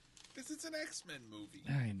It's an X-Men movie.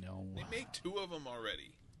 I know. They make 2 of them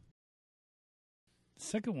already. The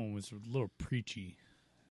second one was a little preachy.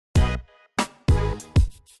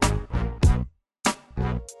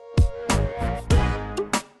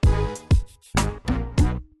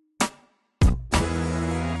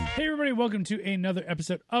 Hey everybody, welcome to another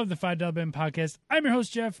episode of the $5 Ben Podcast. I'm your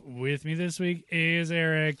host, Jeff. With me this week is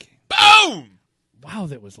Eric. Boom! Wow,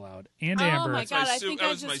 that was loud. And Oh Amber. my God, That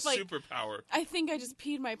was my superpower. I think I just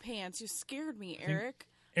peed my pants. You scared me, Eric.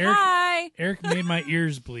 Eric, Hi. Eric made my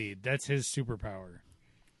ears bleed. That's his superpower.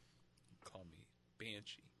 Call me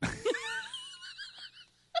Banshee.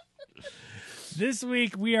 This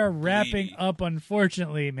week we are wrapping Bleedy. up.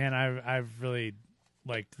 Unfortunately, man, I've really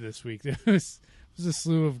liked this week. It was a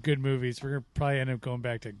slew of good movies. We're gonna probably end up going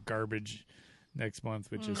back to garbage next month,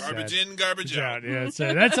 which is Garbage sad. in, garbage out. Yeah,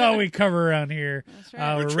 so that's all we cover around here. That's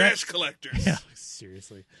right. We're we're trash collectors. Yeah,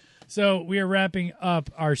 seriously. So we are wrapping up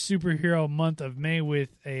our superhero month of May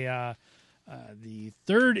with the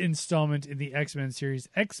third installment in the X-Men series,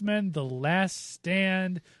 X-Men: The Last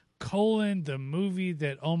Stand: the movie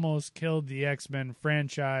that almost killed the X-Men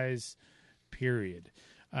franchise. Period.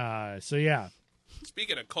 So yeah,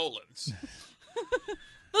 Speaking of colons,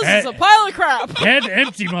 This is a pile of crap. had to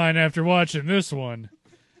empty mine after watching this one.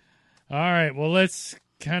 All right, well, let's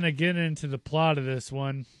kind of get into the plot of this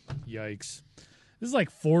one. Yikes. This is like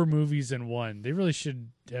 4 movies in one. They really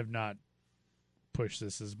should have not pushed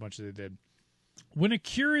this as much as they did. When a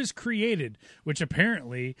cure is created, which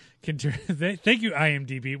apparently can turn... Thank you,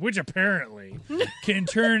 IMDb. Which apparently can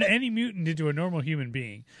turn any mutant into a normal human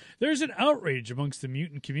being, there's an outrage amongst the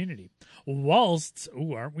mutant community. Whilst...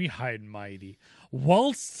 Ooh, aren't we high and mighty?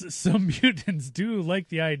 Whilst some mutants do like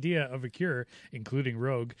the idea of a cure, including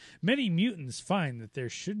Rogue, many mutants find that there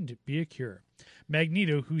shouldn't be a cure.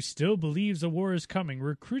 Magneto, who still believes a war is coming,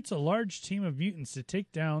 recruits a large team of mutants to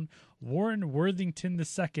take down Warren Worthington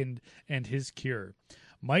II and his cure.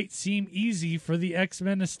 Might seem easy for the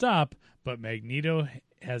X-Men to stop, but Magneto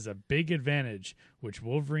has a big advantage, which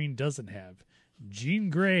Wolverine doesn't have. Jean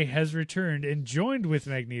Grey has returned and joined with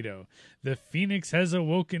Magneto. The Phoenix has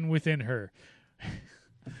awoken within her.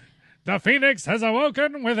 The Phoenix has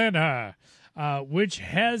awoken within her, which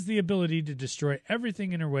has the ability to destroy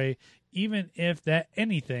everything in her way, even if that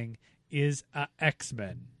anything is a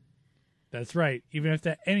X-Men. That's right. Even if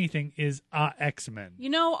that anything is a X-Men. You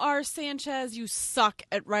know, R. Sanchez, you suck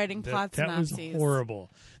at writing plot That was synopses.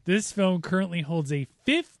 horrible. This film currently holds a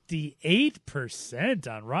 58%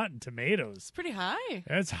 on Rotten Tomatoes. It's pretty high.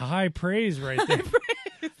 That's high praise right there.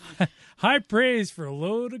 High praise for a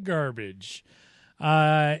load of garbage.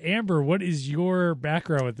 Amber, what is your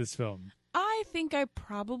background with this film? I think I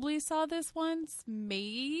probably saw this once,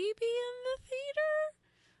 maybe in the theater.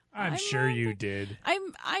 I'm sure you did.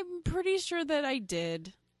 I'm pretty sure that I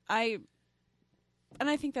did. And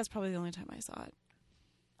I think that's probably the only time I saw it.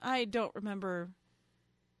 I don't remember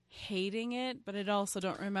hating it, but I also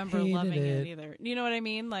don't remember loving it either. You know what I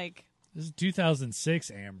mean? Like, This is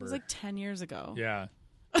 2006, Amber. it was like 10 years ago. Yeah.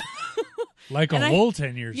 Like a And whole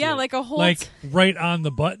 10 years ago. Yeah, like a whole Like right on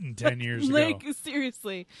the button 10 years ago. like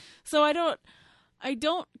seriously. So I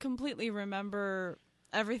don't completely remember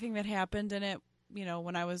everything that happened in it, you know,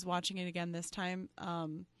 when I was watching it again this time.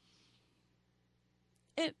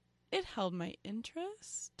 It held my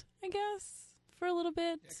interest, I guess, for a little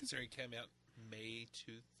bit. yeah, considering it came out May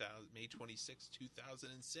 26,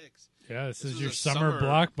 2006. Yeah, this is was your a summer summer-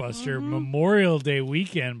 blockbuster, Memorial Day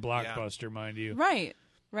weekend blockbuster, mind you. Right.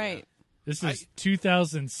 This is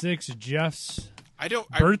 2006. Jeff's I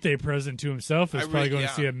birthday present to himself is I probably really- going yeah.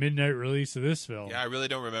 to see a midnight release of this film. Yeah, I really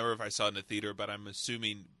don't remember if I saw it in the theater, but I'm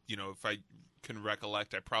assuming, you know, if I can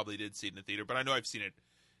recollect, I probably did see it in the theater. But I know I've seen it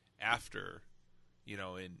after, you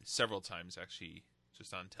know, in several times actually,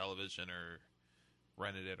 just on television or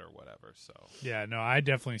rented it or whatever. So Yeah, no, I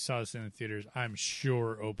definitely saw this in the theaters. I'm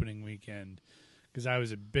sure opening weekend because I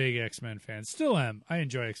was a big X-Men fan. Still am. I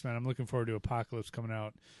enjoy X-Men. I'm looking forward to Apocalypse coming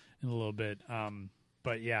out in a little bit.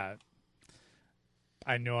 But yeah,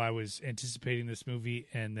 I know I was anticipating this movie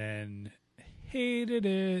and then hated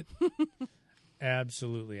it.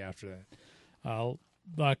 Absolutely after that. A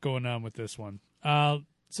lot going on with this one.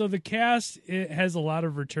 So the cast, it has a lot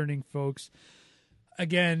of returning folks.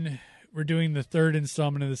 Again, we're doing the third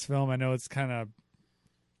installment of this film. I know it's kind of...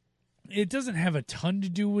 It doesn't have a ton to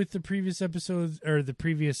do with the previous episodes or the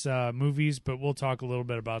previous movies, but we'll talk a little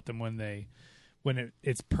bit about them when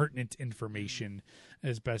it's pertinent information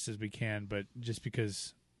as best as we can. But just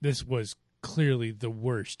because this was clearly the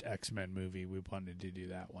worst X-Men movie, we wanted to do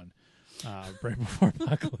that one right before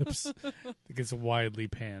Apocalypse. I think it's widely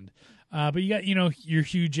panned. But you got, your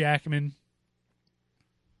Hugh Jackman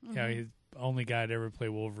Yeah, he's the only guy to ever play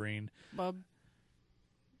Wolverine. Bub.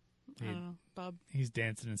 I He- don't know. Bub. He's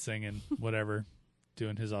dancing and singing, whatever,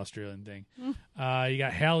 doing his Australian thing. You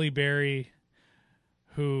got Halle Berry,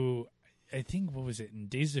 who I think, what was it, in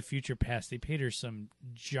Days of Future Past, they paid her some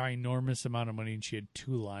ginormous amount of money and she had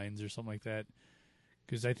 2 lines or something like that.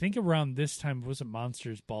 Because I think around this time, wasn't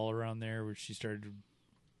Monsters Ball around there where she started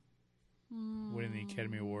winning the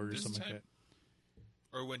Academy Award or This something time? like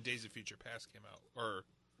that? Or when Days of Future Past came out, or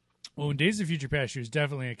Well, in Days of Future Past, she was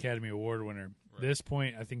definitely an Academy Award winner. Right. This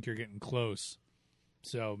point, I think you're getting close.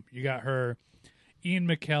 So you got her, Ian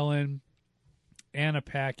McKellen, Anna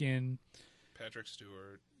Paquin, Patrick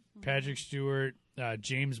Stewart. Patrick Stewart,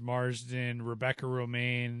 James Marsden, Rebecca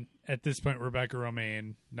Romaine. At this point, Rebecca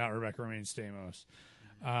Romaine, not Rebecca Romaine Stamos.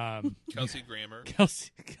 Kelsey Grammer.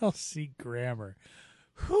 Kelsey Grammer.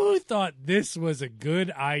 Who thought this was a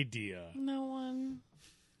good idea? No one.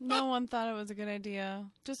 No one thought it was a good idea.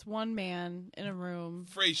 Just one man in a room.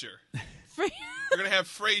 Frasier. Fra- We're going to have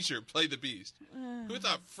Frasier play the Beast. Who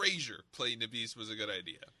thought Frasier playing the Beast was a good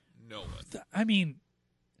idea? No one. I mean,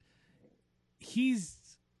 he's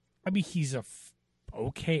a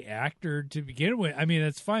okay actor to begin with. I mean,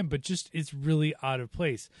 that's fine, but just it's really out of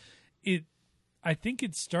place. I think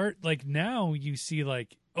it like now you see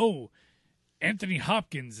like, oh, Anthony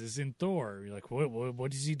Hopkins is in Thor. You're like,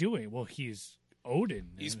 what is he doing? Well, he's Odin.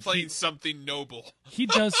 He's playing something noble. He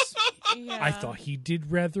does. yeah. I thought he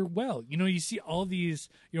did rather well. You see all these,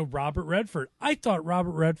 Robert Redford. I thought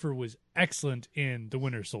Robert Redford was excellent in The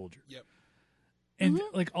Winter Soldier. Yep. And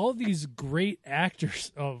like all these great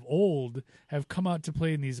actors of old have come out to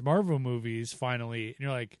play in these Marvel movies finally. And you're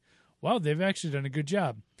like, wow, they've actually done a good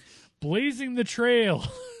job. Blazing the Trail.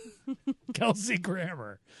 Kelsey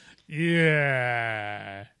Grammer.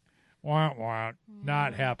 Yeah. Wah, wah.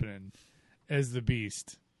 Not happening as the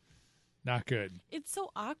Beast. Not good. It's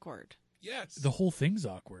so awkward. Yes. The whole thing's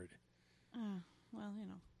awkward. Well,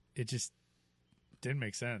 It just didn't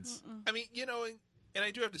make sense. I mean, and I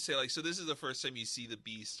do have to say, so this is the first time you see the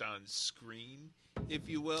Beast on screen, if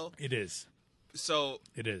you will. It is. So,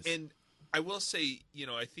 It is. and I will say,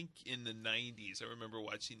 I think in the 90s, I remember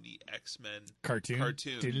watching the X-Men Cartoon.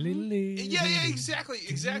 Yeah, exactly.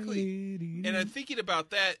 And I'm thinking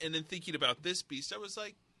about that, and then thinking about this Beast, I was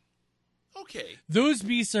like, okay. Those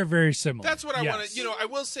beasts are very similar. That's what I Yes. wanted. I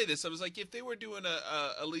will say this. I was like, if they were doing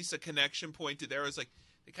at least a connection point to there, I was like,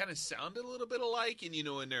 they kind of sounded a little bit alike, and,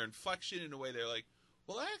 in their inflection, in a way, they're like,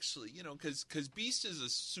 well, actually, because Beast is a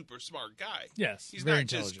super smart guy. Yes. He's very not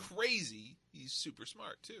just intelligent. crazy. He's super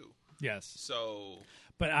smart, too. Yes. So,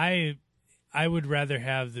 But I would rather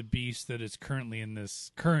have the Beast that is currently in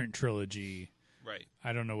this current trilogy. right.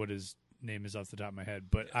 I don't know what his name is off the top of my head,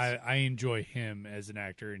 but Yes. I enjoy him as an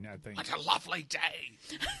actor, and I think What a lovely day.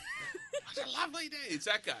 What a lovely day. It's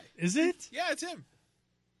that guy. is it Yeah, it's him.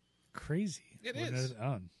 crazy? It Wouldn't is. have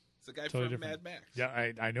known. It's the guy Totally from different. Mad Max.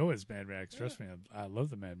 Yeah, I know it's Mad Max. Trust me, I love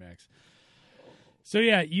the Mad Max. So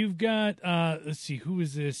yeah, you've got let's see, who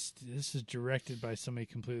is this? This is directed by somebody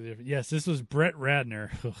completely different. Yes, this was Brett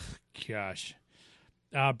Ratner. Oh, gosh.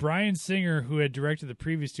 Bryan Singer, who had directed the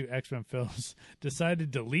previous 2 X-Men films,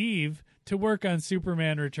 decided to leave to work on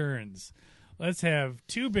Superman Returns. Let's have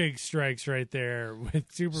 2 big strikes right there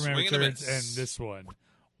with Superman Swing and a Returns miss. and this one.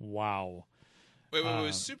 Wow. Wait,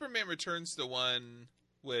 was Superman Returns the one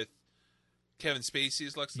with Kevin Spacey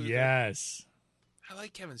as Lex Luthor? Yes. I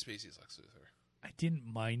like Kevin Spacey as Lex Luthor. I didn't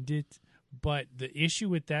mind it, but the issue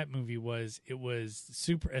with that movie was it was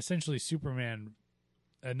essentially Superman,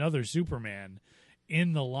 another Superman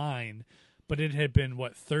in the line, but it had been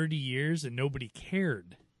 30 years and nobody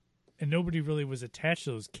cared. And nobody really was attached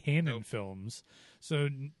to those canon Nope. films. So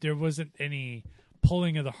there wasn't any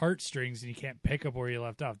pulling of the heartstrings and you can't pick up where you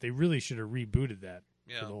left off. They really should have rebooted that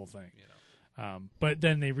Yeah. for the whole thing. But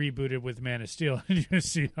then they rebooted with Man of Steel and you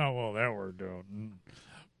see how well that worked out.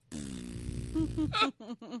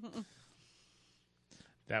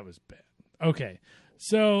 That was bad. Okay,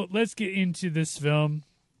 so let's get into this film.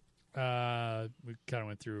 We kind of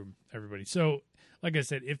went through everybody. So, like I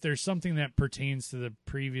said, if there's something that pertains to the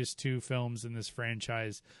previous 2 films in this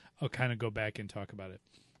franchise, I'll kind of go back and talk about it.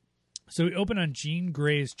 So we open on Jean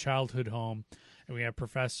Grey's childhood home, and we have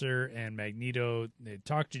Professor and Magneto. They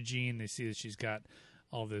talk to Jean. They see that she's got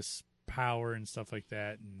all this power and stuff like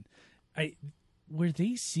that. And were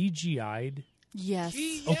they CGI'd? Yes.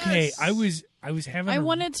 Okay, Yes. I was having I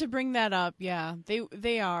wanted to bring that up. Yeah,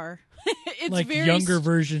 they are. It's like very younger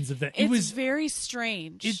versions of that. It It's was very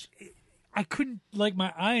strange. I couldn't, like,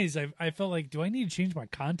 my eyes. I felt like, do I need to change my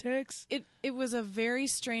contacts? It was a very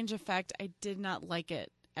strange effect. I did not like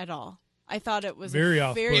it at all. I thought it was Very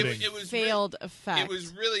a very off-putting. It was failed effect. It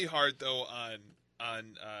was really hard though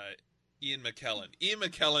on Ian McKellen. Ian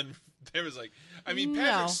McKellen, there was like, I mean,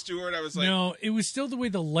 Patrick No. Stewart. I was like, no, it was still the way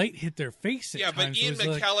the light hit their face. At yeah, but times. Ian It was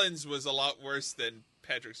like- McKellen's was a lot worse than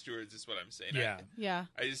Patrick Stewart's. Is what I'm saying. yeah, yeah.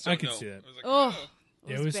 I just I don't could know. see that. I was like, Oh,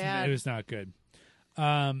 it was bad. it was not good.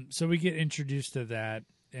 So we get introduced to that,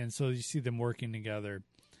 and so you see them working together.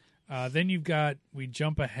 Then we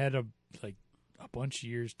jump ahead of like a bunch of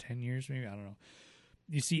years, 10 years maybe, I don't know.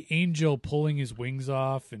 You see Angel pulling his wings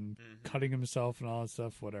off and cutting himself and all that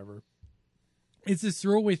stuff, whatever. It's this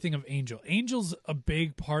throwaway thing of Angel. Angel's a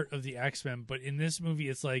big part of the X-Men, but in this movie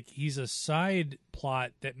it's like he's a side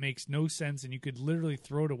plot that makes no sense, and you could literally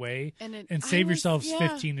throw it away And and save yourselves yeah.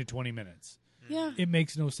 15 to 20 minutes. Yeah. It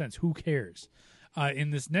makes no sense. Who cares? In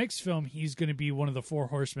this next film, he's going to be one of the 4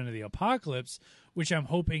 horsemen of the apocalypse, which I'm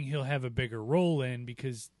hoping he'll have a bigger role in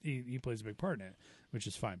because he plays a big part in it, which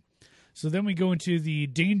is fine. So then we go into the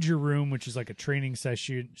danger room, which is like a training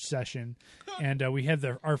session, and we have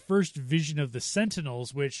our first vision of the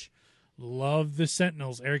Sentinels, which love the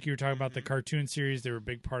Sentinels. Eric, you were talking about the cartoon series; they were a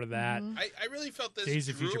big part of that. I really felt this Days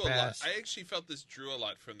of drew Future a lot. Past. I actually felt this drew a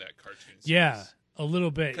lot from that cartoon series. Yeah, a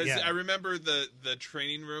little bit. Because Yeah, I remember the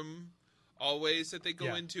training room always that they go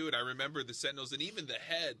Yeah. into, and I remember the Sentinels, and even the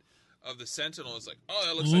head of the Sentinel is like, oh,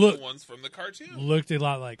 that looks Look- like the ones from the cartoon. looked a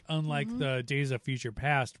lot like, unlike the Days of Future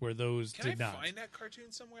Past, where those Can did I not. find that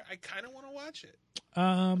cartoon somewhere? I kind of want to watch it. not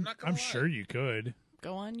I'm gonna lie. sure you could.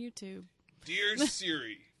 Go on YouTube. Dear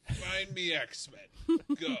Siri, find me X-Men.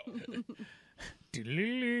 Go. Oh,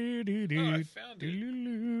 I found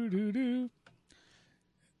it.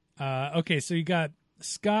 Okay, so you got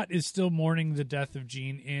Scott is still mourning the death of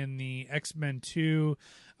Jean in the X-Men 2.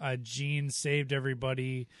 Jean saved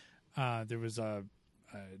everybody. There was a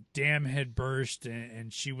dam had burst,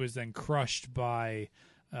 and she was then crushed by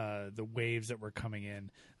the waves that were coming in.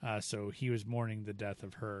 So he was mourning the death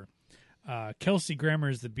of her. Kelsey Grammer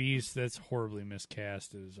is the Beast. That's horribly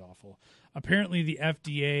miscast. It is awful. Apparently, the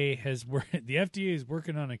FDA is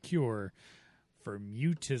working on a cure for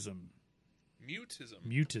mutism.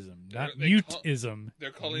 Mutism. Not They mutism.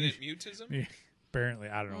 They're calling it mutism? Apparently,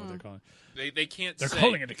 I don't know what they're calling it. They can't They're say.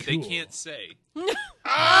 calling it a They cool. can't say.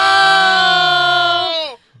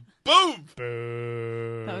 Oh! Boom!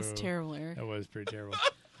 Boo. That was terrible, Eric. That was pretty terrible.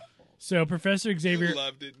 So Professor Xavier, You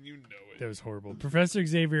loved it and you know it. that was horrible. Professor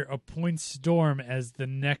Xavier appoints Storm as the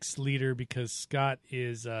next leader because Scott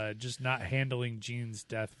is just not handling Jean's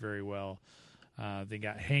death very well. They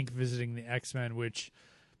got Hank visiting the X-Men, which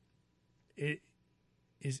it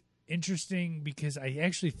is interesting because I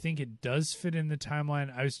actually think it does fit in the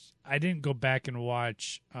timeline. I didn't go back and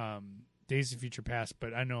watch Days of Future Past,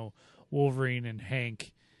 but I know Wolverine and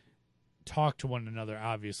Hank talk to one another.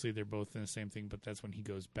 Obviously, they're both in the same thing, but that's when he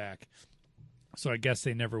goes back. So I guess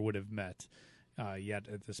they never would have met yet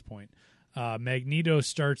at this point. Magneto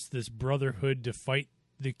starts this brotherhood to fight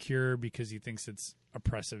the cure because he thinks it's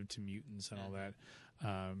oppressive to mutants and all that.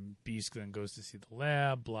 Beast then goes to see the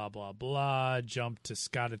lab, blah, blah, blah, jump to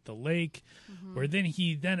Scott at the lake, where then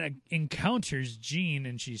he encounters Jean,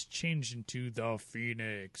 and she's changed into the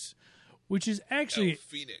Phoenix, which is actually,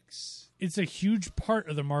 Phoenix. it's a huge part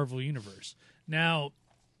of the Marvel Universe. Now,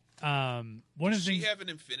 one of Does the she things... have an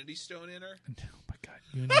Infinity Stone in her? Oh my God,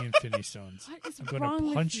 you and the Infinity Stones. What is I'm gonna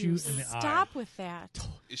wrong punch with you you? in the eye. Stop with that.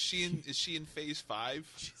 Is she in Phase 5?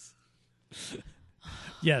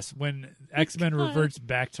 Yes, when X-Men reverts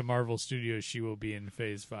back to Marvel Studios, she will be in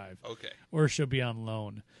Phase 5. Okay, Or she'll be on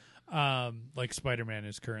loan, like Spider-Man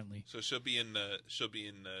is currently. so she'll be in the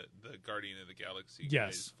Guardian of the Galaxy. Yes.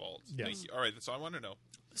 Guy's vault. Yes. Thank you. All right, that's all I want to know.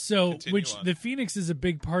 So, Continue which on. the Phoenix is a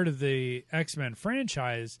big part of the X-Men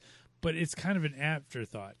franchise, but it's kind of an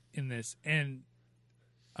afterthought in this. And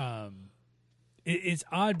it's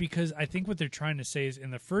odd because I think what they're trying to say is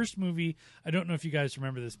in the first movie, I don't know if you guys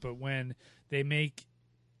remember this, but when they make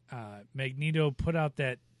Magneto put out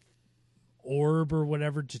that orb or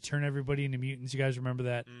whatever to turn everybody into mutants, you guys remember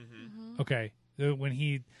that? Mm-hmm. Okay. When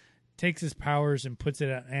he takes his powers and puts it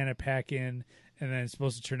on Anapakin, and then it's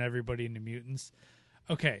supposed to turn everybody into mutants.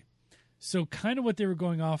 Okay. So kind of what they were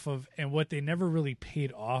going off of and what they never really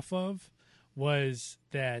paid off of was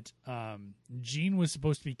that Jean was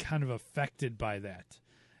supposed to be kind of affected by that.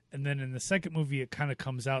 And then in the second movie, it kind of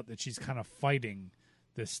comes out that she's kind of fighting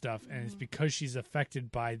this stuff, and it's because she's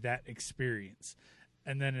affected by that experience.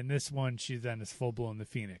 And then in this one, she then is full-blown the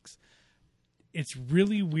Phoenix. It's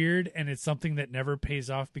really weird, and it's something that never pays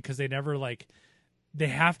off because they never, they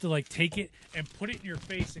have to, take it and put it in your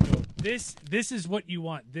face and go, this is what you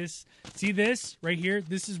want. See this right here?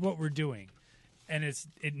 This is what we're doing. And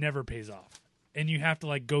it never pays off. and you have to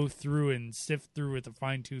like go through and sift through with a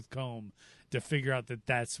fine-tooth comb to figure out that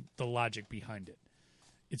that's the logic behind it.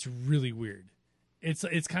 It's really weird. It's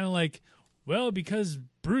kind of like, well, because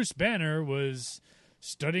Bruce Banner was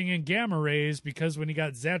studying in gamma rays, because when he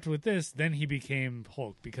got zapped with this, then he became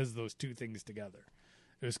Hulk because of those two things together.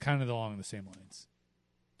 It was kind of along the same lines.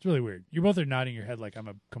 It's really weird. You both are nodding your head like I'm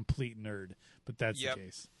a complete nerd, but that's Yep. the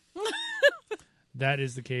case. That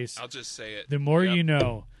is the case. I'll just say it. The more Yep. you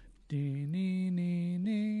know.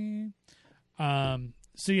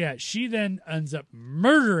 So yeah, she then ends up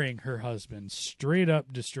murdering her husband. Straight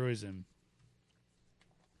up destroys him.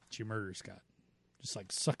 She murders Scott. Just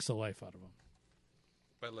like sucks the life out of him.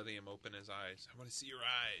 By letting him open his eyes. I want to see your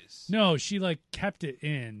eyes. No, she like kept it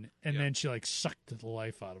in, and Yeah. then she like sucked the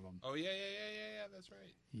life out of him. Oh, yeah. That's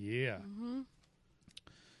right. Yeah. Mm-hmm.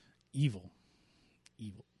 Evil.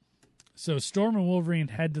 So Storm and Wolverine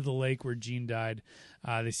head to the lake where Jean died.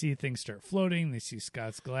 They see things start floating. They see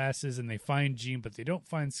Scott's glasses, and they find Jean, but they don't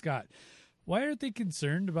find Scott. Why aren't they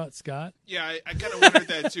concerned about Scott? Yeah, I kind of wondered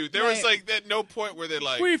that, too. There was, Right. like, at no point where they're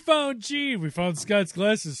like, We found Jean. We found Scott's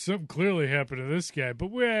glasses. Something clearly happened to this guy, but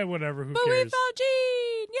whatever. Who But we cares? found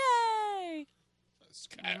Jean! Yay!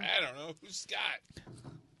 Scott, I don't know. Who's Scott?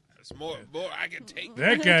 There's more I can take.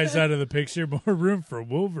 That guy's out of the picture. More room for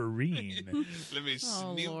Wolverine. Let me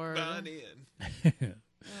Oh, sneak Lord. on in.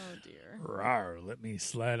 Oh, dear. Rawr, let me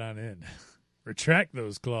slide on in. Retract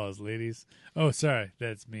those claws, ladies. Oh, sorry,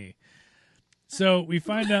 that's me. So we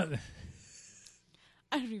find out.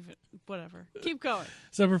 I don't even. Whatever. Keep going.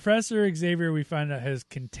 So Professor Xavier, we find out, has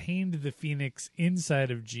contained the Phoenix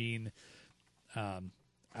inside of Jean. I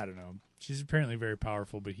don't know. She's apparently very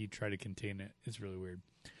powerful, but he tried to contain it. It's really weird.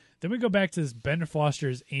 Then we go back to this Ben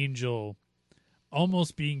Foster's Angel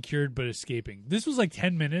almost being cured but escaping. This was like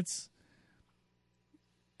 10 minutes.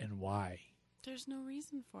 And why? There's no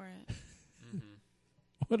reason for it.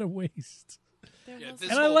 What a waste. There Yeah, was this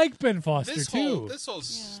And I whole- like Ben Foster, This too. whole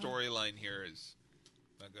storyline here is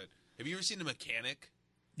not good. Have you ever seen The Mechanic?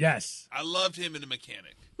 Yes. I loved him in The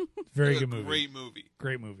Mechanic. Very Like good a movie. Great movie.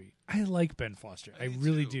 Great movie. I like Ben Foster. I do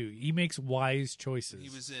really too. do. He makes wise choices. He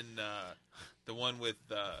was in the one with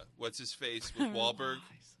what's his face with Wahlberg.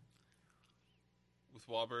 With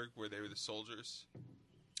Wahlberg, where they were the soldiers.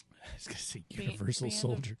 I was going to say Universal Band of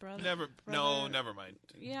Soldier. Never mind.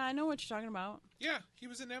 Yeah, I know what you're talking about. Yeah, he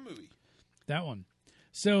was in that movie. That one.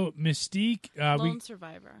 So Mystique, Lone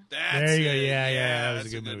Survivor. That's There you go. it. Yeah, that was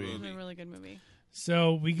that's a good movie. It was a really good movie.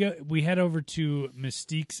 so we head over to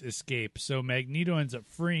Mystique's escape. So Magneto ends up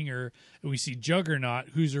freeing her, and we see Juggernaut,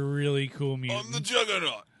 who's a really cool mutant. I'm the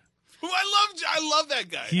Juggernaut. Who I love that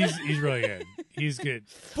guy. He's really good. He's good.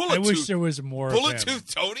 Bullet I wish Tooth. there was more of him. Bullet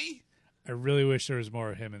Tooth Tony. I really wish there was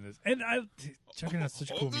more of him in this. And Juggernaut's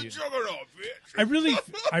such a cool I'm the mutant. Juggernaut, bitch. I really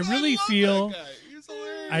love feel. that guy. He's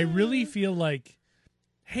hilarious. I really feel like,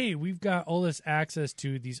 hey, we've got all this access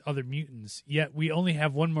to these other mutants, yet we only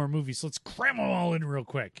have one more movie, so let's cram them all in real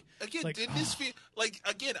quick. Again, like, didn't this feel like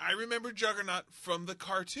again? I remember Juggernaut from the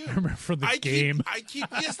cartoon. I remember from the game.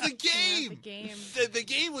 Yes, the game. the game. The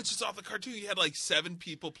game was just off the cartoon. You had like 7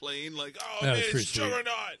 people playing. Like, oh That man, was pretty it's sweet.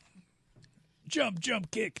 Juggernaut.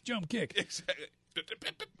 Jump, kick. Exactly.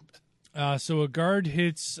 So a guard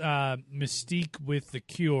hits Mystique with the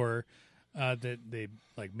cure that they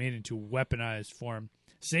like made into weaponized form,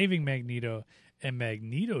 saving Magneto, and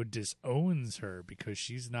Magneto disowns her because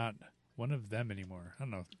she's not one of them anymore. I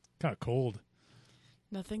don't know, kind of cold.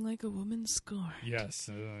 Nothing like a woman scorned. Yes,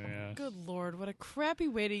 yeah, Good Lord, what a crappy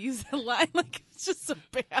way to use that line. Like, it's just so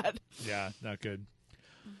bad. yeah, not good.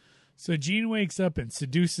 So Jean wakes up and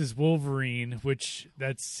seduces Wolverine, which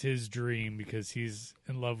that's his dream because he's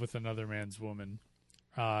in love with another man's woman.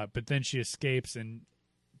 But then she escapes, and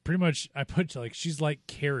pretty much I put like she's like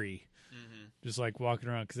Carrie, just like walking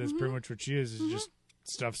around because that's pretty much what she is just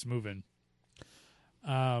stuff's moving.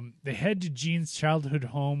 They head to Jean's childhood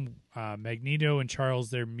home. Magneto and Charles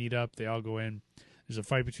there meet up. They all go in. There's a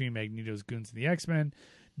fight between Magneto's goons and the X-Men.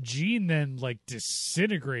 Jean then like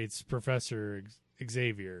disintegrates Professor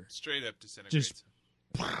Xavier. Straight up disintegrates. Just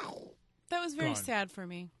That was very Gone. sad for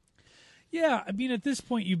me. Yeah, I mean, at this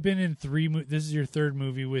point, you've been in 3 this is your 3rd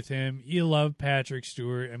movie with him. You love Patrick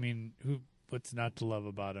Stewart. I mean, what's not to love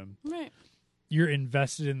about him? Right. You're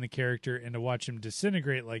invested in the character, and to watch him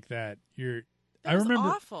disintegrate like that, That I was remember.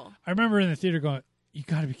 awful. I remember in the theater going, "You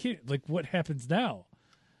got to be kidding! Like, what happens now?"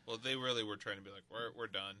 Well, they really were trying to be like, we're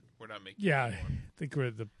done. We're not making. Yeah, anymore. I think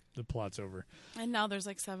the plot's over. And now there's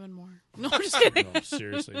like 7 more. No, I'm just kidding. No,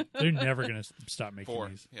 seriously, they're never gonna stop making 4.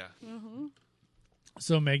 these. Yeah.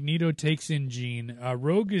 So Magneto takes in Jean.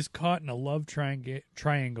 Rogue is caught in a love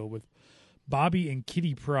triangle with Bobby and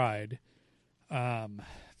Kitty Pryde.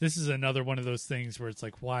 This is another one of those things where it's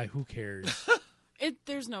like, why? Who cares?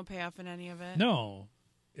 There's no payoff in any of it. No,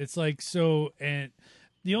 it's like so, and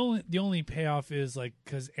the only payoff is like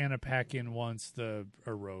because Anna Paquin wants a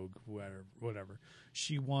rogue, whatever.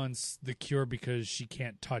 She wants the cure because she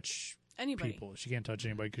can't touch Anybody. people. She can't touch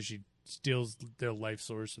anybody because she steals their life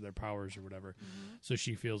source or their powers or whatever. Mm-hmm. So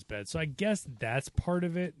she feels bad. So I guess that's part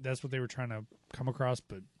of it. That's what they were trying to come across,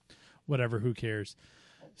 but whatever. Who cares?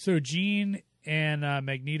 So Jean and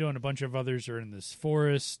Magneto and a bunch of others are in this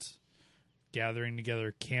forest, gathering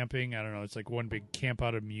together, camping. I don't know. It's like one big camp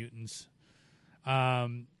out of mutants.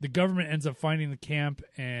 The government ends up finding the camp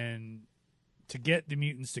and to get the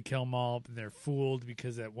mutants to kill them all. And they're fooled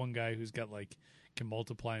because that one guy who's got like can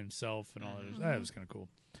multiply himself and all that. That was kind of cool.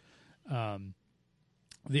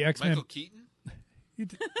 The X-Men. Michael Keaton?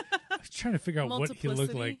 I was trying to figure out what he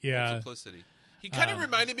looked like. Yeah, Multiplicity. He kind of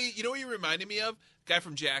reminded me. You know what he reminded me of? Guy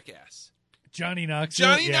from Jackass. Johnny Knoxville.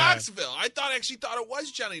 Johnny Yeah. Knoxville. I actually thought it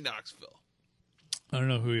was Johnny Knoxville. I don't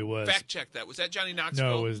know who he was. Fact check that. Was that Johnny Knoxville?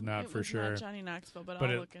 No, it was not It for was sure. not Johnny Knoxville, but But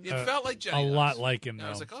I'll it- look into It it. felt like Johnny a Knoxville. lot like him, And I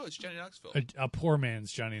was though. like, oh, it's Johnny Knoxville. A poor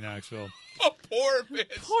man's Johnny Knoxville. A poor man.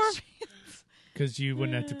 Poor Because you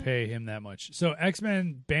wouldn't have to pay him that much. So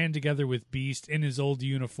X-Men band together with Beast in his old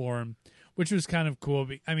uniform, which was kind of cool.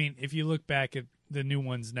 I mean, if you look back at the new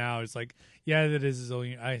ones now, it's like, yeah, that is his old.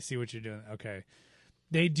 I see what you're doing. Okay,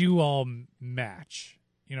 they do all match.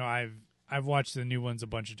 You know, I've watched the new ones a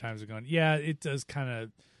bunch of times and gone, yeah, it does kind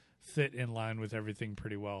of fit in line with everything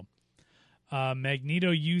pretty well.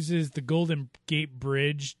 Magneto uses the Golden Gate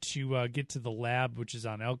Bridge to get to the lab, which is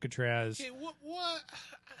on Alcatraz. Okay, what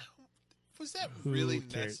was that Who really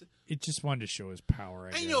cares? necessary? It just wanted to show his power.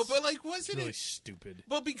 I I guess. know, but like, it's wasn't really it? stupid.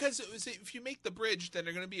 Well, because it was, if you make the bridge, then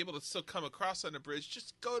they're going to be able to still come across on the bridge.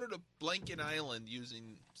 Just go to the Blanket Island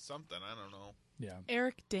using something. I don't know. Yeah.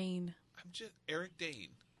 Eric Dane, I'm just Eric Dane.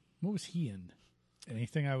 What was he in?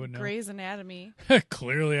 Anything I would know? Grey's Anatomy,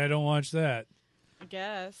 Clearly, I don't watch that. I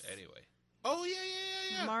guess. Anyway. Oh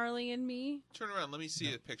yeah. Marley and Me. Turn around. Let me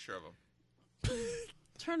see a picture of him.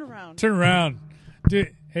 Turn around. Turn around.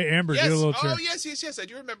 Hey, Amber, Yes. do a little turn. Oh yes. I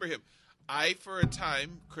do remember him. For a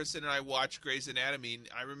time, Kristen and I watched Grey's Anatomy. And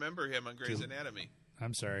I remember him on Grey's Anatomy.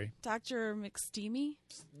 I'm sorry. Dr. McSteamy.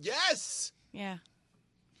 Yes. Yeah.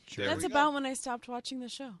 There That's we go. about when I stopped watching the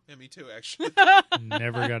show. Yeah, me too, actually.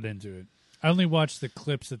 Never got into it. I only watched the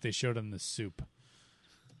clips that they showed on the soup.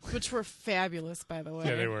 Which were fabulous, by the way.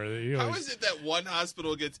 Yeah, they were. How is it that one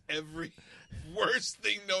hospital gets every worst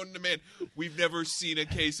thing known to man? We've never seen a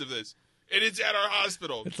case of this. And it's at our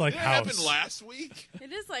hospital. It's like Did that House. happen last week?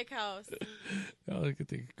 It is like House. Oh, look at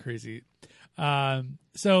the crazy.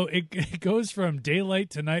 So it goes from daylight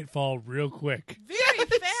to nightfall real quick. Very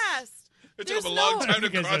fast. It There's took them a long no- time to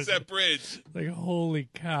Because cross there's- that bridge. Like, holy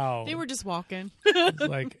cow. They were just walking. It's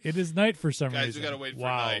like, it is night for some Guys, reason. we gotta wait for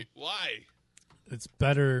wow. night. Why? It's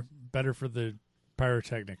better for the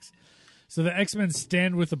pyrotechnics. So the X-Men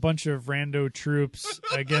stand with a bunch of rando troops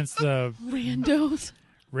against the Randos.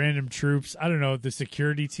 random troops. I don't know, the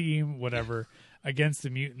security team, whatever, against the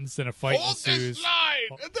mutants, and a fight Hold ensues. this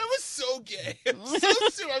line. That was so gay. So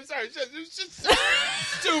stupid. I'm sorry. It was just so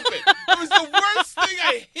stupid. It was the worst thing.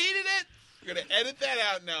 I hated it. We're gonna edit that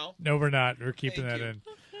out now. No, we're not. We're keeping Thank that you. in.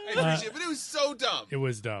 I appreciate it, but it was so dumb. It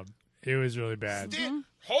was dumb. It was really bad.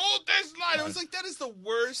 Hold this line. I was like, that is the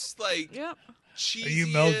worst. Like, Yep. cheesiest. Are you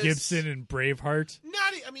Mel Gibson and Braveheart?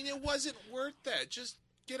 I mean, it wasn't worth that. Just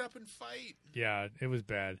get up and fight. Yeah, it was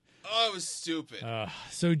bad. Oh, it was stupid.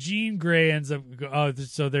 So Jean Grey ends up.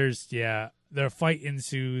 So there's the fight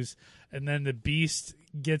ensues, and then the Beast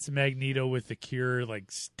gets Magneto with the cure,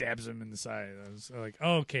 like stabs him in the side. I was like,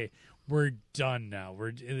 oh, okay, we're done now.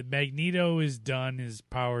 Magneto is done. His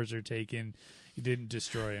powers are taken. He didn't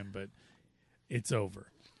destroy him, but it's over.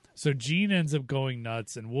 So Jean ends up going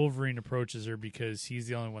nuts, and Wolverine approaches her because he's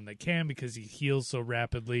the only one that can, because he heals so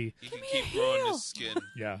rapidly. He can me keep a growing heel. his skin.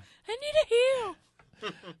 Yeah. I need a heel.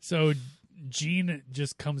 So Jean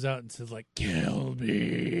just comes out and says, like, kill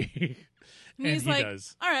me. And And he's he like,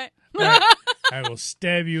 does. all right. I will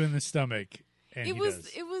stab you in the stomach. And It he was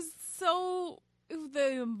does. so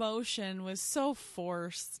the emotion was so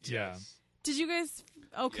forced. Yeah. Did you guys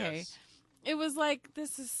okay. Yes. It was like,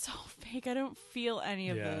 this is so fake. I don't feel any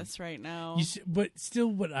of Yeah. this right now. But still,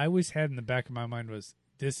 what I always had in the back of my mind was,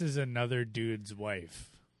 this is another dude's wife.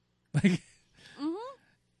 Like,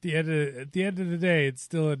 at the end of the day, it's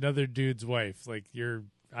still another dude's wife. Like,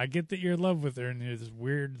 I get that you're in love with her and there's this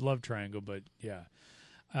weird love triangle, but yeah.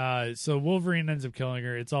 So Wolverine ends up killing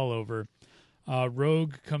her. It's all over.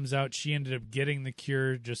 Rogue comes out. She ended up getting the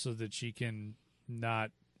cure just so that she can not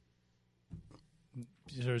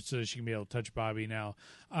so she can be able to touch Bobby now.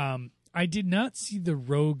 I did not see the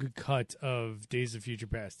Rogue cut of Days of Future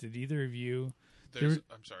Past. Did either of you? I'm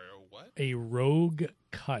sorry, what? A Rogue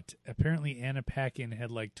cut. Apparently, Anna Paquin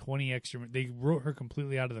had like 20 extra. They wrote her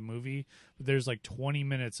completely out of the movie, but there's like 20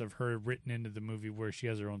 minutes of her written into the movie where she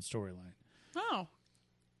has her own storyline. Oh.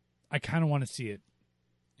 I kind of want to see it.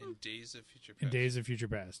 In Days of Future Past. In Days of Future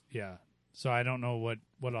Past, yeah. So I don't know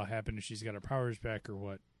what'll happen if she's got her powers back or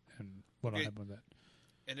what, and what'll happen with that.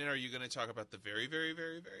 And then, are you going to talk about the very, very,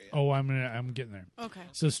 very, very end? Oh, I'm getting there. Okay.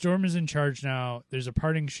 So Storm is in charge now. There's a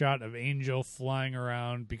parting shot of Angel flying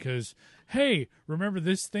around because, hey, remember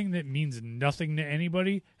this thing that means nothing to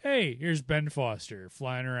anybody? Hey, here's Ben Foster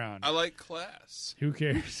flying around. I like class. Who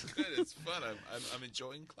cares? Good, it's fun. I'm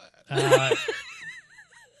enjoying class.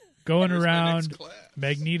 Going Where's my around, next class?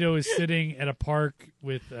 Magneto is sitting at a park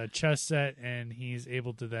with a chess set, and he's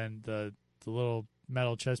able to then the little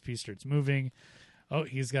metal chess piece starts moving. Oh,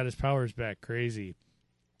 he's got his powers back. Crazy.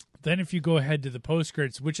 Then if you go ahead to the post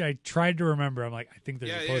credits, which I tried to remember, I'm like, I think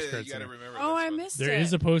there's a post credits. You got to remember. Oh, this I one. missed it. There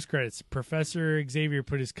is a post credits. Professor Xavier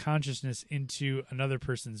put his consciousness into another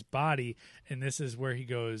person's body, and this is where he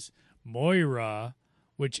goes, Moira,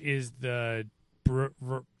 which is the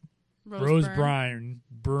Rose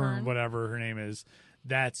Byrne, whatever her name is.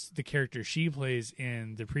 That's the character she plays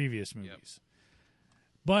in the previous movies. Yep.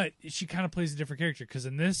 But she kind of plays a different character because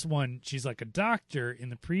in this one, she's like a doctor. In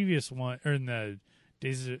the previous one, or in the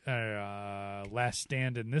Days of, Last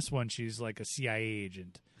Stand, in this one, she's like a CIA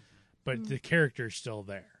agent. But the character's still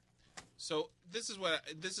there. So this is what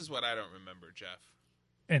I don't remember, Jeff.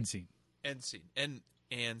 End scene. End scene. And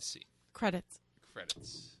scene. Credits.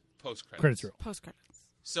 Post credits. Credits roll. Post credits.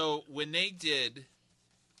 So when they did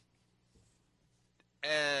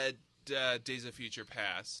Days of Future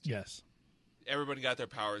Past, Yes. everybody got their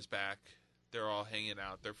powers back. They're all hanging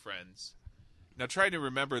out. They're friends. Now try to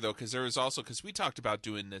remember, though, because there was also, because we talked about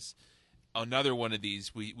doing this, another one of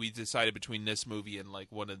these, we decided between this movie and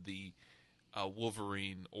like one of the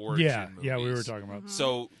Wolverine origin movies. Yeah, we were talking about.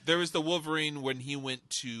 So there was the Wolverine when he went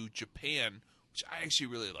to Japan, which I actually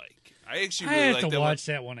really like. I have to watch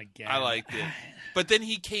that one again. I liked it. But then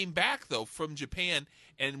he came back, though, from Japan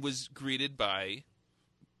and was greeted by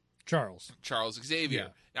Charles Xavier. Yeah.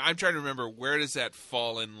 Now, I'm trying to remember, where does that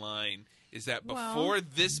fall in line? Is that before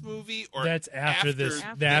this movie or that's after this?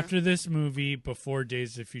 After this movie, before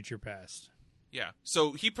Days of Future Past. Yeah.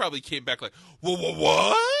 So he probably came back like,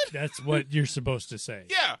 what? That's what you're supposed to say.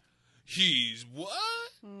 Yeah. He's what?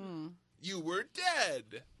 You were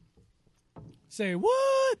dead. Say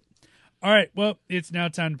what? All right. Well, it's now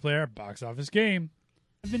time to play our box office game.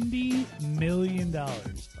 $70 million.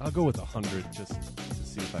 I'll go with 100 just to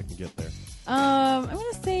see if I can get there. I'm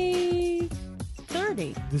gonna say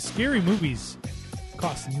 30. The Scary Movies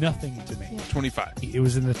cost nothing to make. 25. It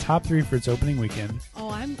was in the top 3 for its opening weekend. Oh,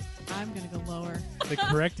 I'm gonna go lower. The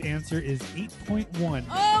correct answer is $8.1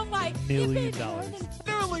 Oh my million.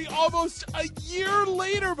 Nearly almost a year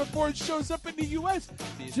later before it shows up in the U.S.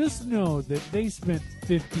 Just know that they spent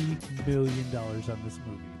 $50 million on this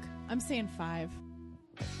movie. I'm saying 5.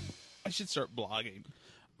 I should start blogging.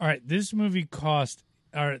 All right, this movie cost.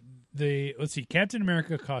 Let's see, Captain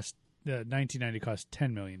America cost 1990 cost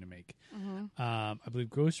 $10 million to make. I believe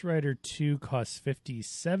Ghost Rider 2 cost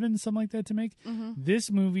 57, something like that to make.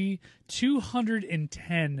 This movie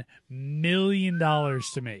 $210 million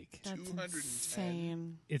to make. That's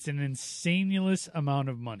insane. It's an insanulous amount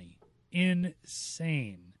of money.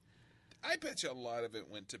 Insane. I bet you a lot of it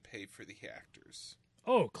went to pay for the actors.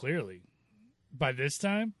 Oh, clearly. By this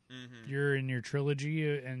time, you're in your trilogy,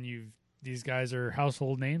 and these guys are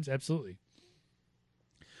household names. Absolutely.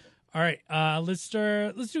 All right, let's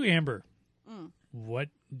do Amber. What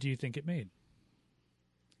do you think it made?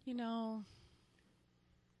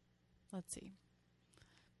 Let's see.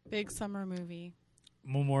 Big summer movie.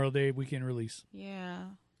 Memorial Day weekend release.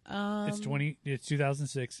 Yeah. It's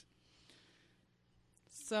 2006.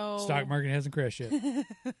 So Stock market hasn't crashed yet.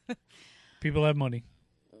 People have money.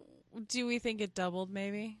 do we think it doubled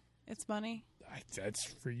maybe its money? That's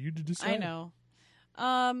for you to decide. I know.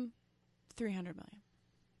 300 million.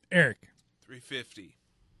 Eric. 350.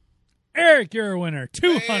 Eric, you're a winner.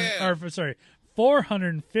 Man.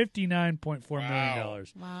 $459.4 million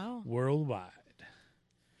Wow. worldwide.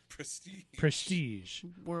 Prestige.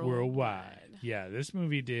 Worldwide. Yeah, this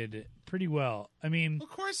movie did pretty well. I mean, Of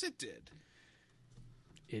course it did.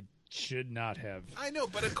 it should not have. I know,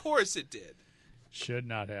 but of course it did. Should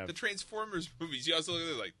not have. The Transformers movies, you also look at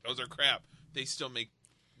it like, those are crap. They still make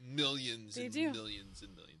millions They and do. millions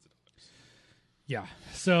and millions of dollars. Yeah.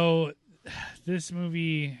 So this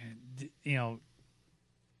movie,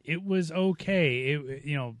 it was okay. It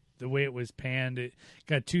the way it was panned, it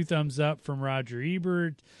got 2 thumbs up from Roger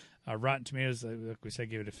Ebert. Rotten Tomatoes, like we said,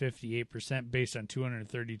 gave it a 58% based on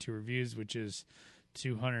 232 reviews, which is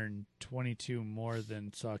 222 more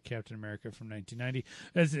than saw Captain America from 1990.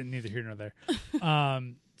 That's neither here nor there.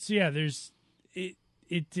 So yeah,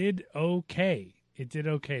 it did okay. It did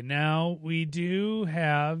okay. Now we do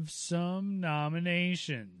have some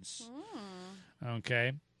nominations.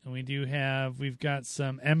 Okay. And we've got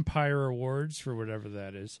some Empire Awards for whatever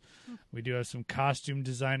that is. We do have some Costume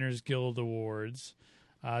Designers Guild Awards,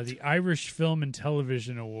 the Irish Film and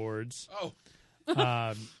Television Awards. Oh,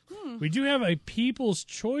 We do have a People's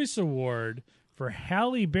Choice Award for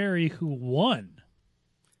Halle Berry, who won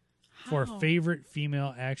for How? favorite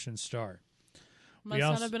female action star. Must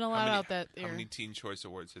also- not have been allowed out that how year. many Teen Choice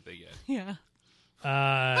Awards did they get? Yeah.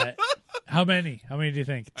 How many? How many do you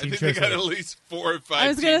think? I Team think they Choice got at Awards? least 4 or 5. I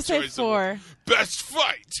was Teen going to say Choice 4. Awards. Best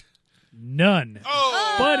fight. None.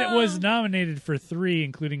 Oh, But it was nominated for 3,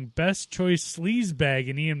 including Best Choice Sleazebag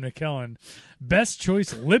in Ian McKellen, Best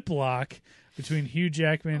Choice Lip Lock between Hugh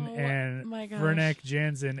Jackman Oh, and my gosh. Vernak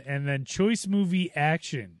Jansen, and then Choice Movie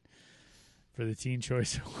Action for the Teen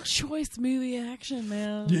Choice Award. Choice movie action,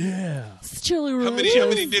 man. Yeah. It's chili how many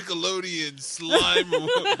Nickelodeon slime?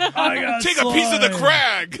 I got Take a piece of the slime.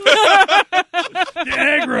 crag. The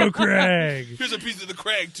Aggro Crag. Here's a piece of the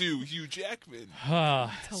crag too, Hugh Jackman.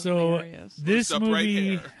 So hilarious. this Looks upright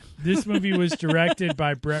movie, hair. this movie was directed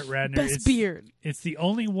by Brett Ratner. Best beard. It's the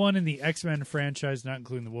only one in the X-Men franchise, not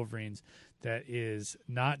including the Wolverines, that is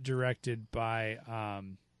not directed by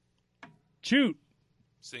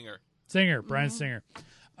Singer, Bryan Singer.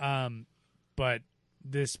 But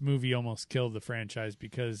this movie almost killed the franchise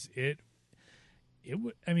because it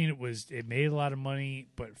made a lot of money,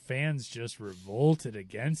 but fans just revolted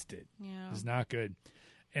against it. Yeah. It was not good.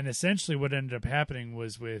 And essentially what ended up happening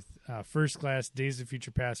was with First Class, Days of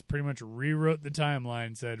Future Past pretty much rewrote the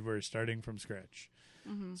timeline, said we're starting from scratch.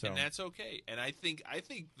 So And that's okay. And I think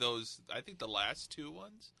the last 2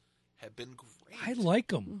 ones have been great. I like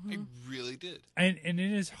them. I really did. And it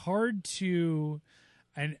is hard to,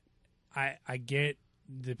 and I get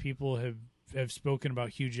the people have spoken about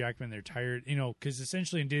Hugh Jackman. They're tired, because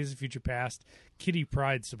essentially in Days of Future Past, Kitty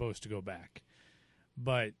Pryde's supposed to go back,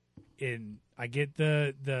 but I get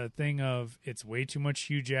the thing of it's way too much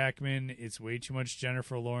Hugh Jackman, it's way too much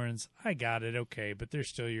Jennifer Lawrence. I got it, okay, but they're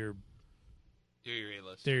still your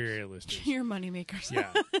A-listers. Your moneymakers,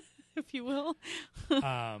 Yeah. if you will.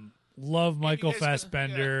 Love Michael guys gonna-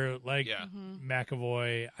 Fassbender, Yeah.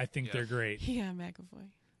 McAvoy. I think Yeah. they're great. Yeah, McAvoy.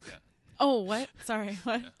 Yeah. Oh, what? Sorry,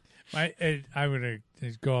 what? I'm going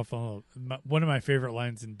to go off on a little. One of my favorite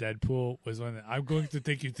lines in Deadpool was when I'm going to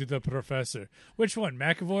take you to the professor. Which one,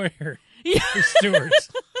 McAvoy or Stewart?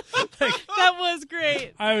 That was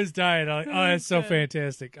great. I was dying. I'm like, oh, that's so good.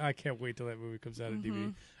 fantastic. I can't wait till that movie comes out on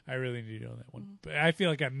DVD. I really need to own that one. But I feel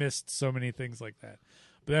like I missed so many things like that.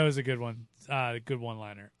 But that was a good one. Good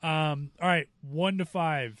one-liner. All right, 1 to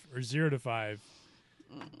 5 or 0 to 5.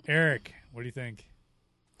 Eric, what do you think?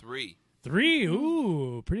 3. 3.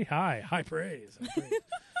 Ooh, pretty high. High praise.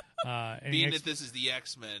 Any Being that this is the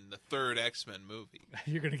X-Men, the 3rd X-Men movie.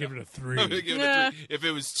 You're going to give it a 3. I'm gonna give it Yeah. a 3. If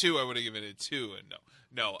it was 2, I would have given it a 2. And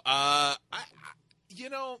no. I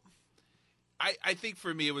think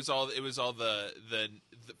for me it was all the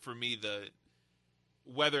for me the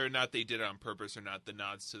whether or not they did it on purpose or not, the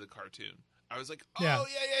nods to the cartoon. I was like, oh Yeah.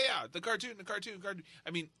 yeah, the cartoon.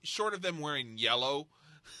 I mean, short of them wearing yellow,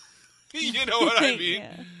 you know what I mean?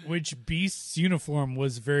 Yeah. Which Beast's uniform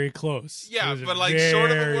was very close. It Yeah, was but like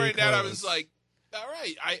short of them very wearing that, I close. was like, all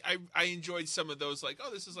right. I enjoyed some of those, like,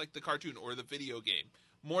 oh, this is like the cartoon or the video game,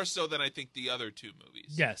 more so than I think the other 2 movies.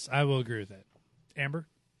 Yes, I will agree with that. Amber?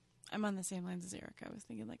 I'm on the same lines as Eric. I was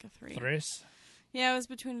thinking like a 3. Thrace? Yeah, I was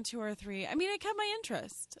between a 2 or a 3. I mean, it kept my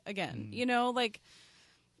interest again. Mm. Like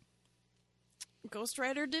Ghost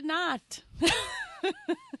Rider did not.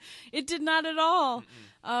 It did not at all.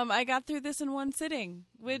 I got through this in one sitting,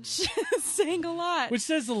 which is saying a lot. Which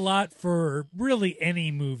says a lot for really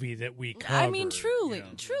any movie that we cover. I mean, truly, you know.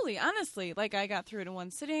 truly, honestly, like I got through it in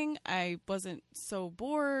one sitting. I wasn't so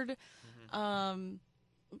bored.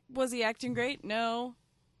 Was he acting great? No,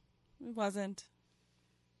 it wasn't.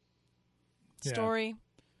 Yeah. Story,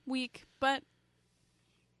 weak, but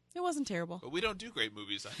it wasn't terrible. But we don't do great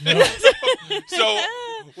movies on No. that. So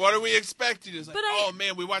what are we expecting? It's like, But oh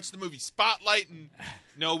man, we watched the movie Spotlight, and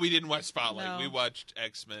no, we didn't watch Spotlight. No. We watched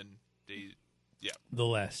X-Men. The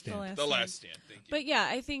Last Stand. The Last Stand. Thank you. But yeah,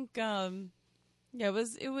 I think it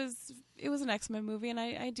was an X-Men movie, and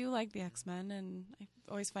I do like the X-Men, and I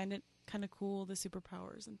always find it kind of cool, the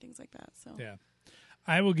superpowers and things like that. So Yeah.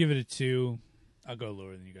 I will give it a 2. I'll go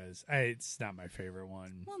lower than you guys. It's not my favorite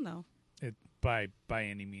one. Well, no. It by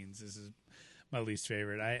any means. This is my least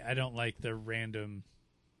favorite. I don't like the random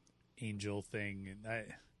angel thing, and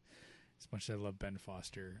as much as I love Ben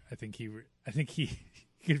Foster, I think he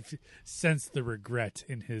could sense the regret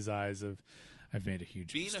in his eyes of I've made a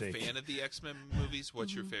huge Being mistake. a fan of the X-Men movies,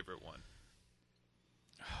 what's your favorite one?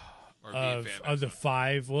 Or Of the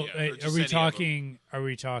 5, well, Yeah, or are just we any of talking? Are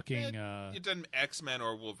we talking? You've done X-Men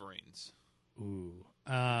or Wolverines. Ooh,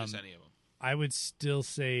 Just any of them. I would still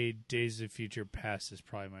say Days of Future Past is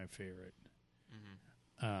probably my favorite.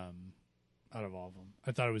 Out of all of them,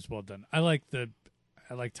 I thought it was well done. I like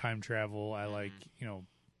time travel. I like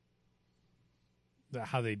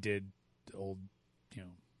how they did the old,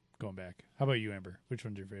 going back. How about you, Amber? Which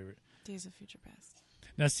one's your favorite? Days of Future Past.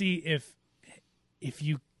 Now, see if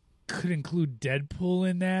you could include Deadpool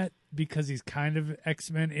in that because he's kind of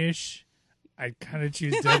X-Men ish, I'd kind of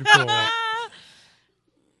choose Deadpool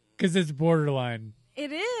because it's borderline.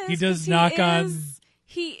 It is. He does 'cause knock on.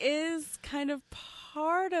 He is kind of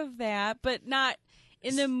part of that, but not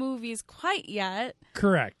in the movies quite yet.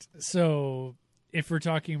 Correct. So if we're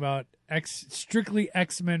talking about strictly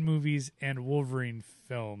X-Men movies and Wolverine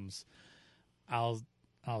films, I'll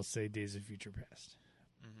say Days of Future Past.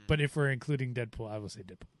 But if we're including Deadpool, I will say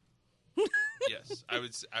Deadpool. Yes, I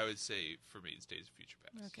would say for me it's Days of Future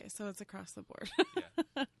Past. Okay, so it's across the board.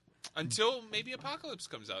 Yeah. Until maybe Apocalypse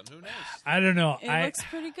comes out, who knows? I don't know. It looks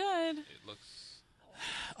pretty good. It looks.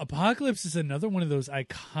 Apocalypse is another one of those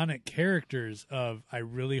iconic characters. I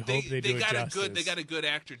really hope they do it got justice. they got a good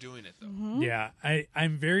actor doing it though. Yeah,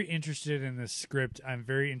 I'm very interested in the script. I'm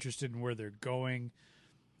very interested in where they're going,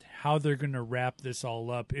 how they're going to wrap this all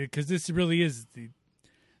up. Because this really is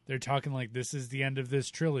they're talking like this is the end of this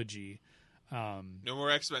trilogy. No more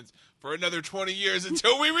X-Men for another 20 years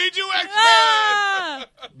until we redo X-Men. Ah!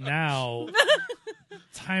 Now,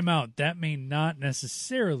 time out. That may not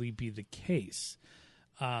necessarily be the case.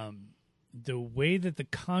 The way that the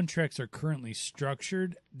contracts are currently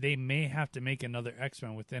structured, they may have to make another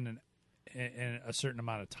X-Men within a certain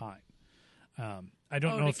amount of time. I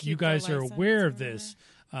don't know to if you keep the guys are license aware or of this,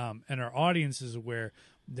 and our audience is aware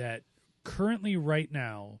that currently right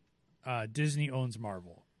now, Disney owns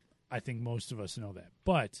Marvel. I think most of us know that.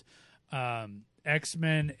 But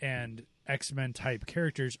X-Men and X-Men type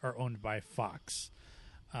characters are owned by Fox.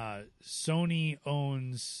 Sony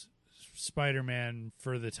owns Spider-Man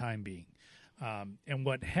for the time being. And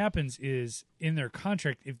what happens is in their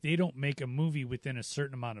contract, if they don't make a movie within a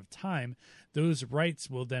certain amount of time, those rights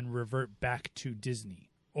will then revert back to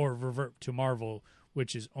Disney or revert to Marvel,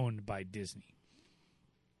 which is owned by Disney.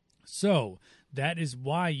 So that is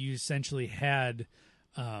why you essentially had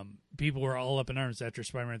people were all up in arms after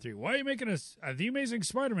Spider-Man 3. Why are you making us The Amazing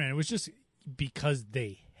Spider-Man? It was just because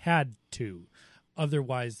they had to.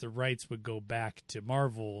 Otherwise, the rights would go back to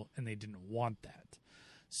Marvel, and they didn't want that.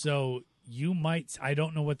 So you might, I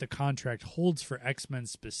don't know what the contract holds for X-Men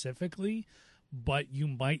specifically, but you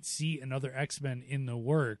might see another X-Men in the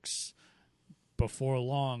works before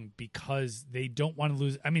long because they don't want to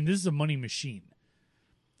lose. I mean, this is a money machine.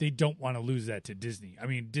 They don't want to lose that to Disney. I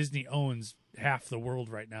mean, Disney owns half the world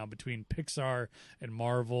right now between Pixar and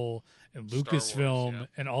Marvel and Lucasfilm Wars,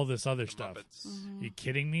 and all this other The stuff. Muppets. Are you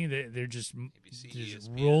kidding me? They're just ABC,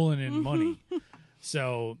 just ESPN. rolling in money.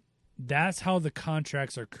 So that's how the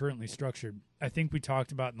contracts are currently structured. I think we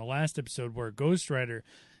talked about in the last episode where Ghost Rider,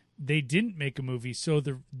 they didn't make a movie, so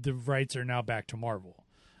the rights are now back to Marvel.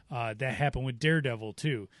 That happened with Daredevil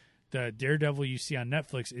too. The Daredevil you see on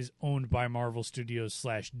Netflix is owned by Marvel Studios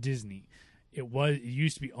 / Disney. It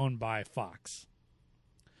used to be owned by Fox.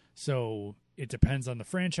 So it depends on the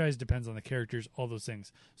franchise, depends on the characters, all those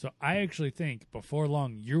things. So I actually think before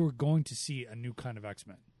long you're going to see a new kind of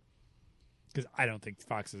X-Men. Because I don't think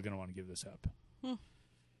Fox is going to want to give this up.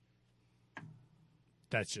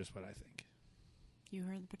 That's just what I think. You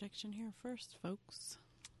heard the prediction here first, folks.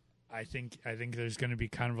 I think there's going to be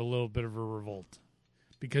kind of a little bit of a revolt.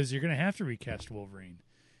 Because you're going to have to recast Wolverine.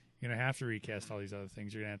 You're going to have to recast all these other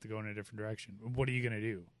things. You're going to have to go in a different direction. What are you going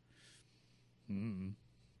to do?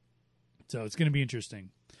 So it's going to be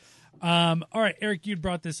interesting. All right, Eric, you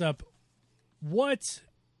brought this up. What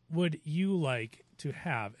would you like to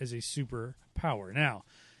have as a superpower? Now,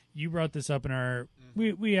 you brought this up in our...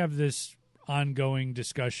 We have this ongoing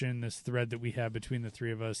discussion, this thread that we have between the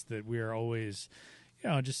three of us that we are always,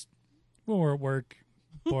 just when we're at work,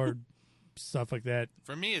 bored... stuff like that.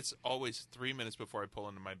 For me, it's always 3 minutes before I pull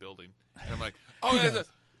into my building. And I'm like, oh, yeah,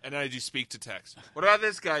 and then I do speak to text. What about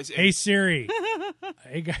this, guys? And, Hey Siri.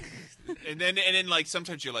 Hey guys. and then like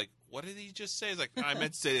sometimes you're like, what did he just say? It's like, I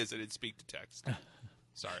meant to say this. I didn't speak to text.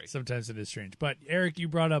 Sorry. Sometimes it is strange. But Eric, you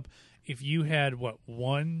brought up if you had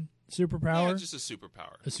one superpower, Yeah, just a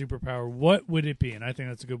superpower. a superpower, what would it be? And I think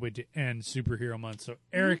that's a good way to end Superhero Month. So,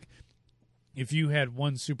 Eric, if you had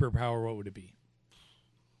one superpower, what would it be?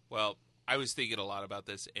 Well, I was thinking a lot about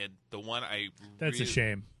this, and the one That's a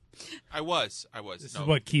shame. I was. This No, is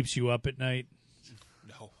what keeps you up at night.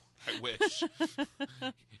 No, I wish.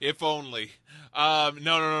 If only.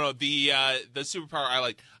 No. The superpower I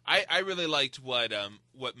liked. I really liked what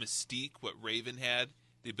Mystique, what Raven had,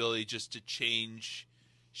 the ability just to change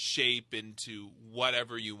shape into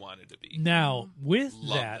whatever you wanted to be. Now, with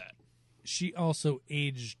Love that. she also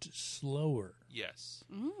aged slower. Yes.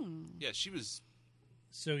 Mm. Yeah, she was.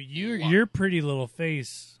 So your pretty little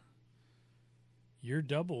face, you're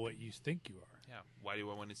double what you think you are. Yeah. Why do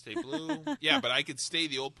I want to stay blue? Yeah, but I could stay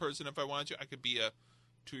the old person if I wanted to. I could be a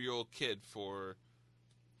 2-year-old kid for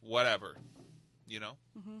whatever. You know,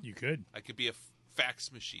 You could. I could be a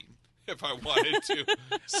fax machine if I wanted to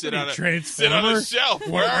sit on a Transformer? shelf.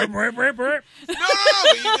 Brr, Where brr, brr, brr. No,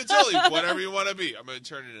 but you can totally whatever you want to be. I'm going to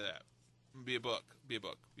turn into that. I'm gonna be a book.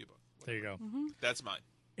 There you go. That's mine.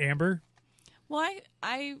 Amber? Well,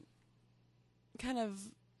 I kind of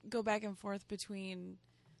go back and forth between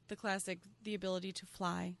the classic, the ability to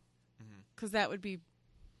fly, because that would be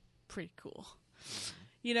pretty cool.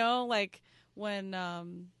 You know, like when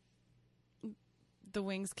the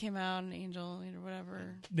wings came out, and Angel or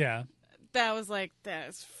whatever. Yeah. That was like, that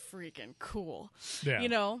is freaking cool. Yeah. You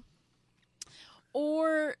know?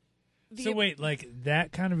 Or So wait, like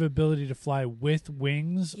that kind of ability to fly with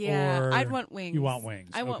wings? yeah, or I'd want wings. You want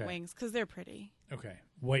wings? I want Okay. wings because they're pretty. Okay.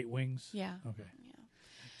 White wings? Yeah. Okay. Yeah.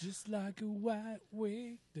 Just like a white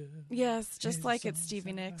wig. Yes, just like it's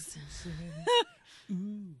Stevie Nicks. Ooh.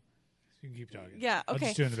 You can keep talking. Yeah, I'll okay.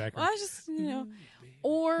 just do it in the background. Well, I was just,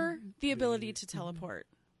 or the ability to teleport.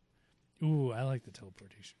 Ooh, I like the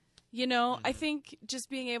teleportation. You know, I think just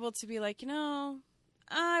being able to be like,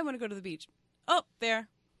 I want to go to the beach. Oh, there.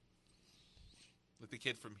 Like the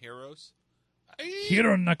kid from Heroes.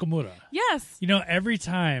 Hiro Nakamura. Yes. You know, every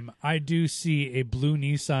time I do see a blue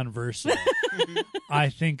Nissan Versa, I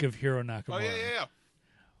think of Hiro Nakamura. Oh yeah.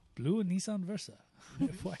 Blue Nissan Versa.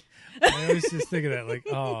 Why? I always just think of that, like,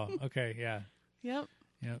 oh, okay, yeah. Yep.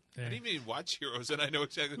 Yep. I didn't even watch Heroes, and I know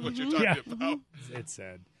exactly what you're talking Yeah. about. It's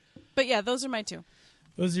sad. But yeah, those are my two.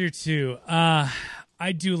 Those are your two.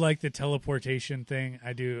 I do like the teleportation thing.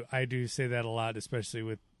 I do say that a lot, especially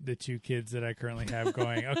with the two kids that I currently have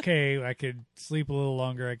going, okay, I could sleep a little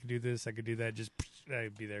longer, I could do this, I could do that, just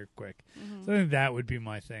I'd be there quick. So I think that would be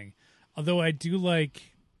my thing. Although I do like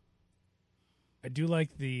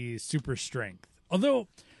the super strength. Although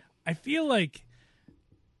I feel like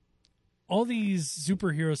all these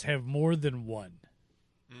superheroes have more than one.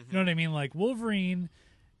 You know what I mean? Like Wolverine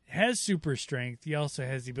has super strength. He also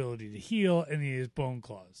has the ability to heal, and he has bone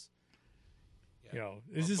claws. Yeah. You know,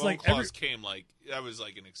 it's Well, just Bone like Claws came like that was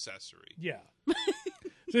like an accessory. yeah.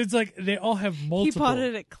 So it's like they all have He multiple. bought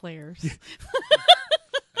it at Claire's.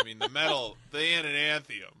 I mean, the metal, the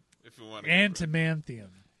antianthium, if you want to. Antimanthium.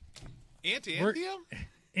 Antianthium?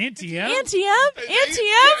 Antium.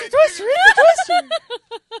 Antium?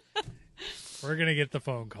 We're gonna get the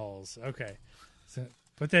phone calls. Okay. So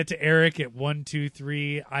put that to Eric at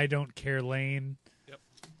 123 I Don't Care Lane, Yep.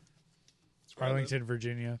 That's where I live. Arlington,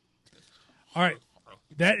 Virginia. All right.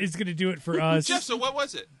 That is gonna do it for us. Jeff, so what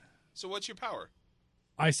was it? So what's your power?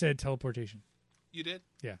 I said teleportation. You did?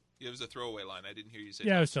 Yeah. It was a throwaway line. I didn't hear you say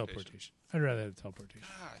Yeah, it was teleportation. I'd rather have teleportation.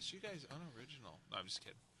 Gosh, you guys unoriginal. No, I'm just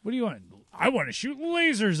kidding. What do you want? I want to shoot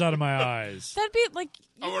lasers out of my eyes. That'd be like,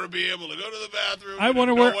 I want to be able to go to the bathroom I and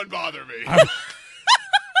wanna no wear- one bother me.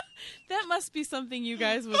 that must be something you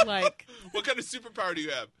guys would like. What kind of superpower do you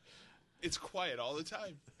have? It's quiet all the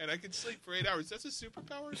time, and I can sleep for 8 hours. That's a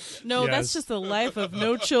superpower? Yeah. No, Yes. that's just a life of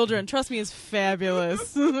no children. Trust me, it's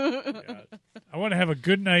fabulous. I want to have a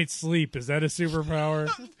good night's sleep. Is that a superpower?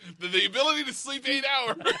 The ability to sleep 8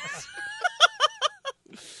 hours.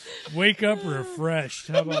 Wake up refreshed.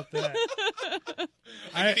 How about that?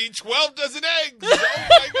 I can eat 12 dozen eggs. Oh,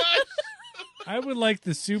 my gosh. I would like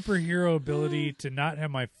the superhero ability to not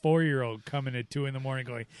have my 4-year-old coming at 2 a.m.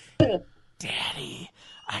 going, Daddy,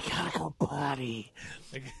 I gotta go potty.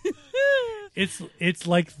 Like, it's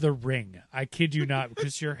like The Ring. I kid you not,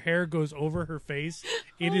 because your hair goes over her face.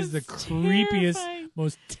 It is the it's creepiest, terrifying.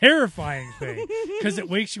 most terrifying thing, because it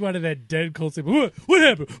wakes you out of that dead cold sleep. What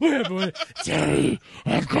happened? What happened? Daddy,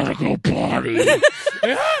 I've gotta go potty.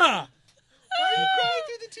 Yeah. Why are you crying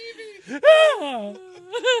through the TV? Yeah.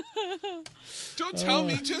 Don't tell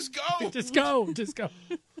me. Just go. Just go. Just go.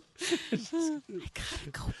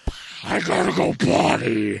 Go I gotta go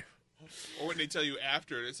potty. Or when they tell you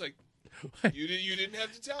after, it's like you didn't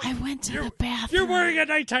have to tell I me. went to the bathroom. You're wearing a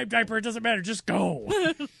nighttime diaper. It doesn't matter. Just go.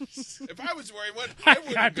 If I was wearing one, I I'd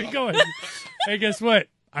wouldn't be go. going. Hey, guess what?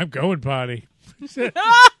 I'm going potty.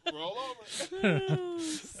 Roll over.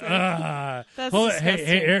 That's hold it. disgusting.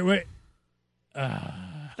 Hey, Eric, wait.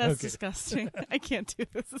 That's okay. disgusting. I can't do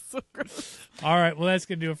this. It's so gross. All right, well, that's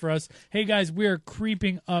going to do it for us. Hey, guys, we are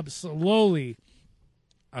creeping up slowly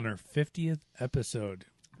on our 50th episode.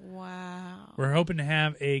 Wow. We're hoping to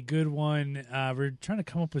have a good one. We're trying to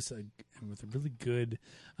come up with a really good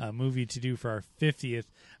movie to do for our 50th.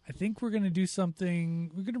 I think we're going to do something.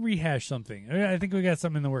 We're going to rehash something. I think we got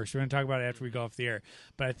something in the works. We're going to talk about it after we go off the air.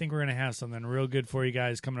 But I think we're going to have something real good for you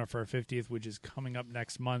guys coming up for our 50th, which is coming up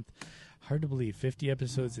next month. Hard to believe, 50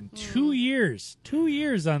 episodes in 2 years. 2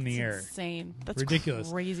 years on the air. Insane. That's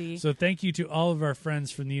Ridiculous. crazy. So thank you to all of our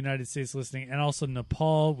friends from the United States listening, and also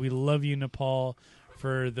Nepal. We love you, Nepal,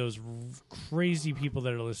 for those crazy people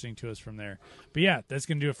that are listening to us from there. But yeah, that's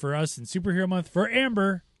going to do it for us in Superhero Month. For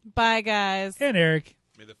Amber Bye, guys. and Eric,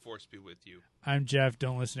 May the force be with you. I'm Jeff.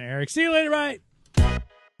 Don't listen to Eric. See you later. Bye.